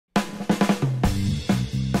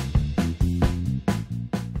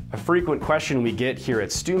frequent question we get here at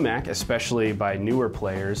StewMac, especially by newer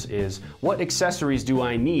players, is what accessories do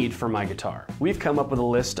I need for my guitar? We've come up with a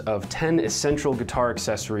list of 10 essential guitar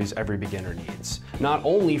accessories every beginner needs, not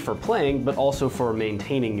only for playing, but also for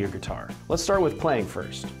maintaining your guitar. Let's start with playing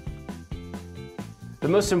first. The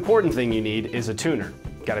most important thing you need is a tuner.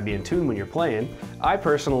 Gotta be in tune when you're playing. I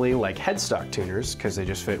personally like Headstock tuners because they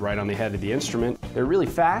just fit right on the head of the instrument. They're really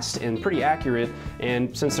fast and pretty accurate,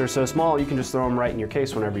 and since they're so small, you can just throw them right in your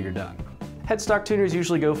case whenever you're done. Headstock tuners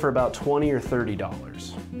usually go for about $20 or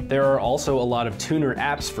 $30. There are also a lot of tuner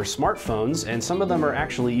apps for smartphones, and some of them are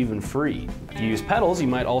actually even free. If you use pedals, you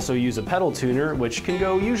might also use a pedal tuner, which can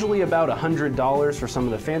go usually about $100 for some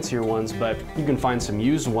of the fancier ones, but you can find some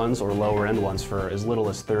used ones or lower end ones for as little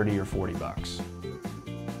as 30 or 40 bucks.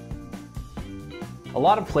 A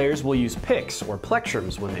lot of players will use picks or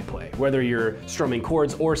plectrums when they play, whether you're strumming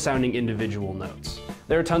chords or sounding individual notes.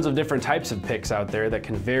 There are tons of different types of picks out there that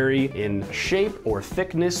can vary in shape or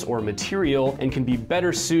thickness or material and can be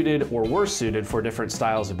better suited or worse suited for different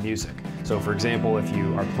styles of music. So for example, if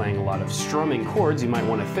you are playing a lot of strumming chords, you might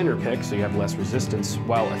want a thinner pick so you have less resistance,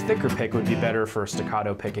 while a thicker pick would be better for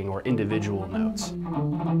staccato picking or individual notes.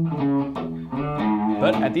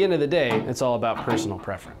 But at the end of the day, it's all about personal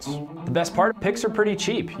preference. The best part, picks are pretty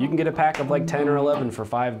cheap. You can get a pack of like 10 or 11 for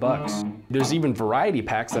 $5. There's even variety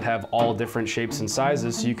packs that have all different shapes and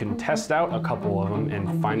sizes, so you can test out a couple of them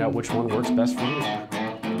and find out which one works best for you.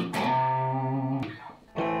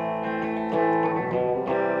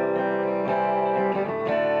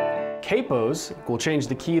 Capos will change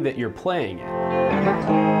the key that you're playing in,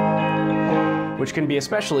 which can be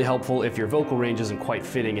especially helpful if your vocal range isn't quite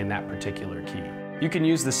fitting in that particular key. You can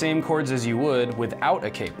use the same chords as you would without a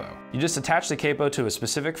capo. You just attach the capo to a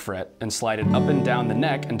specific fret and slide it up and down the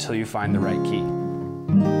neck until you find the right key.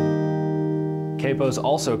 Capos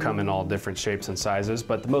also come in all different shapes and sizes,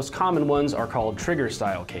 but the most common ones are called trigger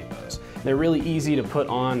style capos. They're really easy to put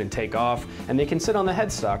on and take off, and they can sit on the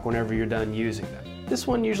headstock whenever you're done using them. This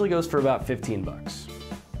one usually goes for about 15 bucks.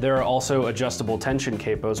 There are also adjustable tension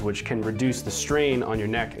capos, which can reduce the strain on your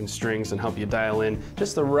neck and strings and help you dial in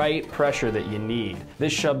just the right pressure that you need.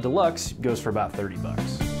 This Shub Deluxe goes for about 30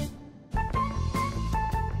 bucks.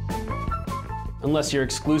 Unless you're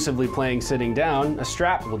exclusively playing sitting down, a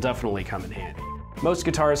strap will definitely come in handy. Most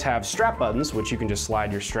guitars have strap buttons, which you can just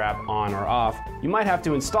slide your strap on or off. You might have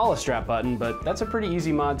to install a strap button, but that's a pretty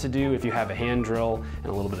easy mod to do if you have a hand drill and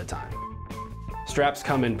a little bit of time. Straps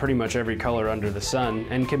come in pretty much every color under the sun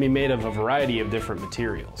and can be made of a variety of different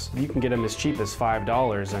materials. You can get them as cheap as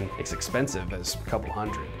 $5 and as expensive as a couple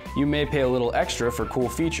hundred. You may pay a little extra for cool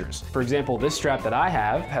features. For example, this strap that I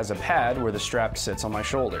have has a pad where the strap sits on my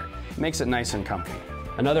shoulder. It makes it nice and comfy.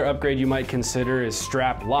 Another upgrade you might consider is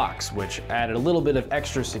strap locks, which add a little bit of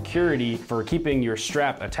extra security for keeping your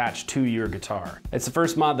strap attached to your guitar. It's the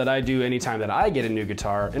first mod that I do anytime that I get a new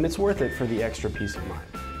guitar, and it's worth it for the extra peace of mind.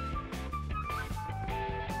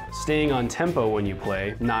 Staying on tempo when you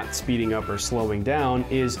play, not speeding up or slowing down,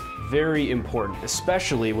 is very important,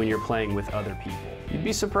 especially when you're playing with other people. You'd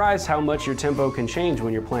be surprised how much your tempo can change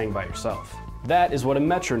when you're playing by yourself. That is what a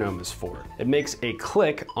metronome is for. It makes a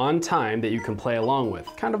click on time that you can play along with,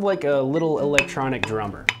 kind of like a little electronic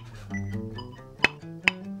drummer.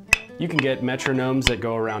 You can get metronomes that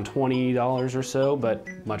go around $20 or so, but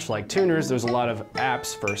much like tuners, there's a lot of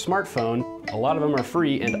apps for a smartphone. A lot of them are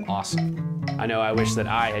free and awesome. I know I wish that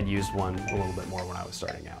I had used one a little bit more when I was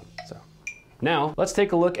starting out. Now, let's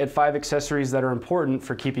take a look at 5 accessories that are important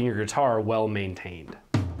for keeping your guitar well maintained.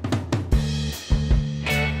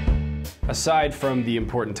 Aside from the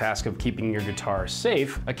important task of keeping your guitar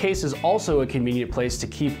safe, a case is also a convenient place to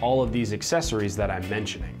keep all of these accessories that I'm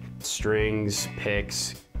mentioning. Strings,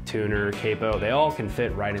 picks, tuner, capo, they all can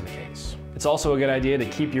fit right in the case. It's also a good idea to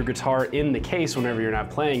keep your guitar in the case whenever you're not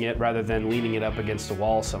playing it rather than leaning it up against a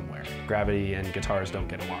wall somewhere. Gravity and guitars don't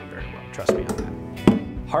get along very well, trust me on that.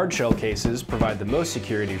 Hardshell cases provide the most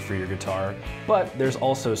security for your guitar, but there's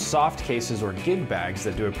also soft cases or gig bags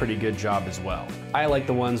that do a pretty good job as well. I like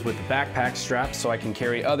the ones with the backpack straps so I can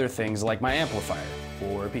carry other things like my amplifier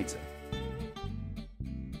or pizza.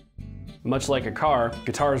 Much like a car,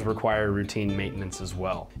 guitars require routine maintenance as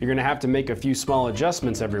well. You're gonna have to make a few small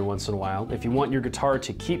adjustments every once in a while if you want your guitar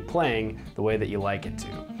to keep playing the way that you like it to.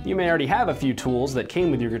 You may already have a few tools that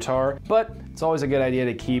came with your guitar, but it's always a good idea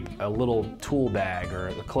to keep a little tool bag or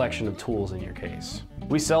a collection of tools in your case.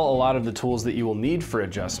 We sell a lot of the tools that you will need for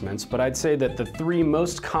adjustments, but I'd say that the 3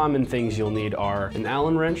 most common things you'll need are an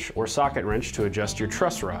Allen wrench or socket wrench to adjust your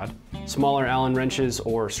truss rod, smaller Allen wrenches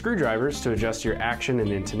or screwdrivers to adjust your action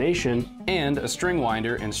and intonation, and a string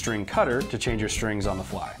winder and string cutter to change your strings on the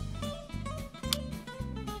fly.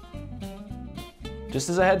 Just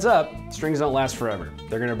as a heads up, strings don't last forever.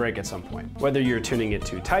 They're gonna break at some point. Whether you're tuning it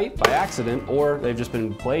too tight by accident or they've just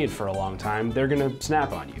been played for a long time, they're gonna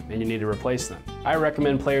snap on you and you need to replace them. I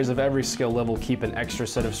recommend players of every skill level keep an extra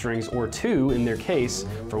set of strings or two in their case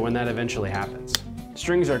for when that eventually happens.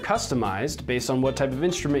 Strings are customized based on what type of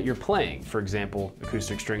instrument you're playing. For example,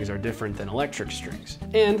 acoustic strings are different than electric strings.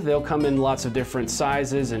 And they'll come in lots of different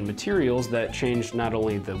sizes and materials that change not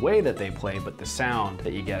only the way that they play, but the sound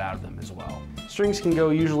that you get out of them as well. Strings can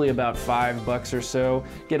go usually about $5 or so,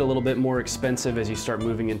 get a little bit more expensive as you start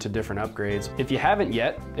moving into different upgrades. If you haven't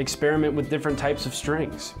yet, experiment with different types of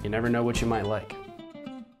strings. You never know what you might like.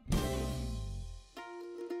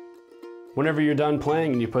 Whenever you're done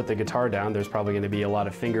playing and you put the guitar down, there's probably going to be a lot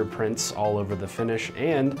of fingerprints all over the finish,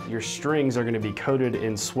 and your strings are going to be coated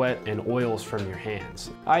in sweat and oils from your hands.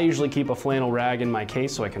 I usually keep a flannel rag in my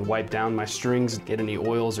case so I can wipe down my strings, get any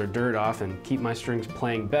oils or dirt off, and keep my strings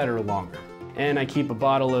playing better longer. And I keep a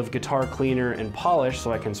bottle of guitar cleaner and polish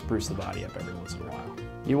so I can spruce the body up every once in a while.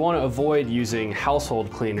 You want to avoid using household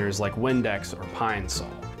cleaners like Windex or Pine Sol.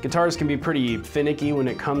 Guitars can be pretty finicky when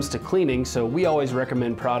it comes to cleaning, so we always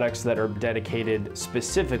recommend products that are dedicated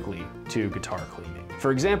specifically to guitar cleaning.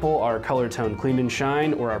 For example, our ColorTone Clean and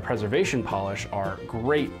Shine or our Preservation Polish are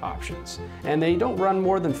great options, and they don't run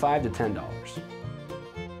more than $5 to $10.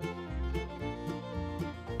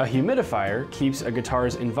 A humidifier keeps a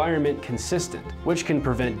guitar's environment consistent, which can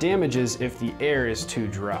prevent damages if the air is too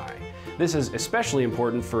dry. This is especially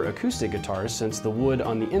important for acoustic guitars since the wood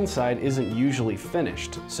on the inside isn't usually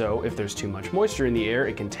finished. So if there's too much moisture in the air,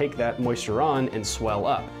 it can take that moisture on and swell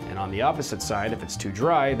up. And on the opposite side, if it's too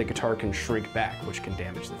dry, the guitar can shrink back, which can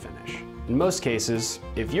damage the finish. In most cases,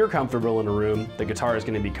 if you're comfortable in a room, the guitar is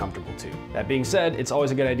going to be comfortable too. That being said, it's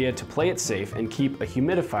always a good idea to play it safe and keep a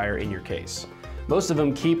humidifier in your case. Most of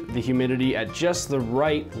them keep the humidity at just the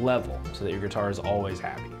right level so that your guitar is always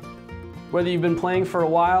happy. Whether you've been playing for a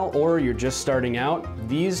while or you're just starting out,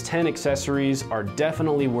 these 10 accessories are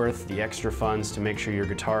definitely worth the extra funds to make sure your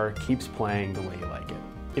guitar keeps playing the way you like it.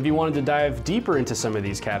 If you wanted to dive deeper into some of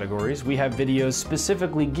these categories, we have videos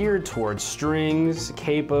specifically geared towards strings,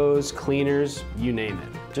 capos, cleaners, you name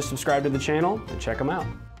it. Just subscribe to the channel and check them out.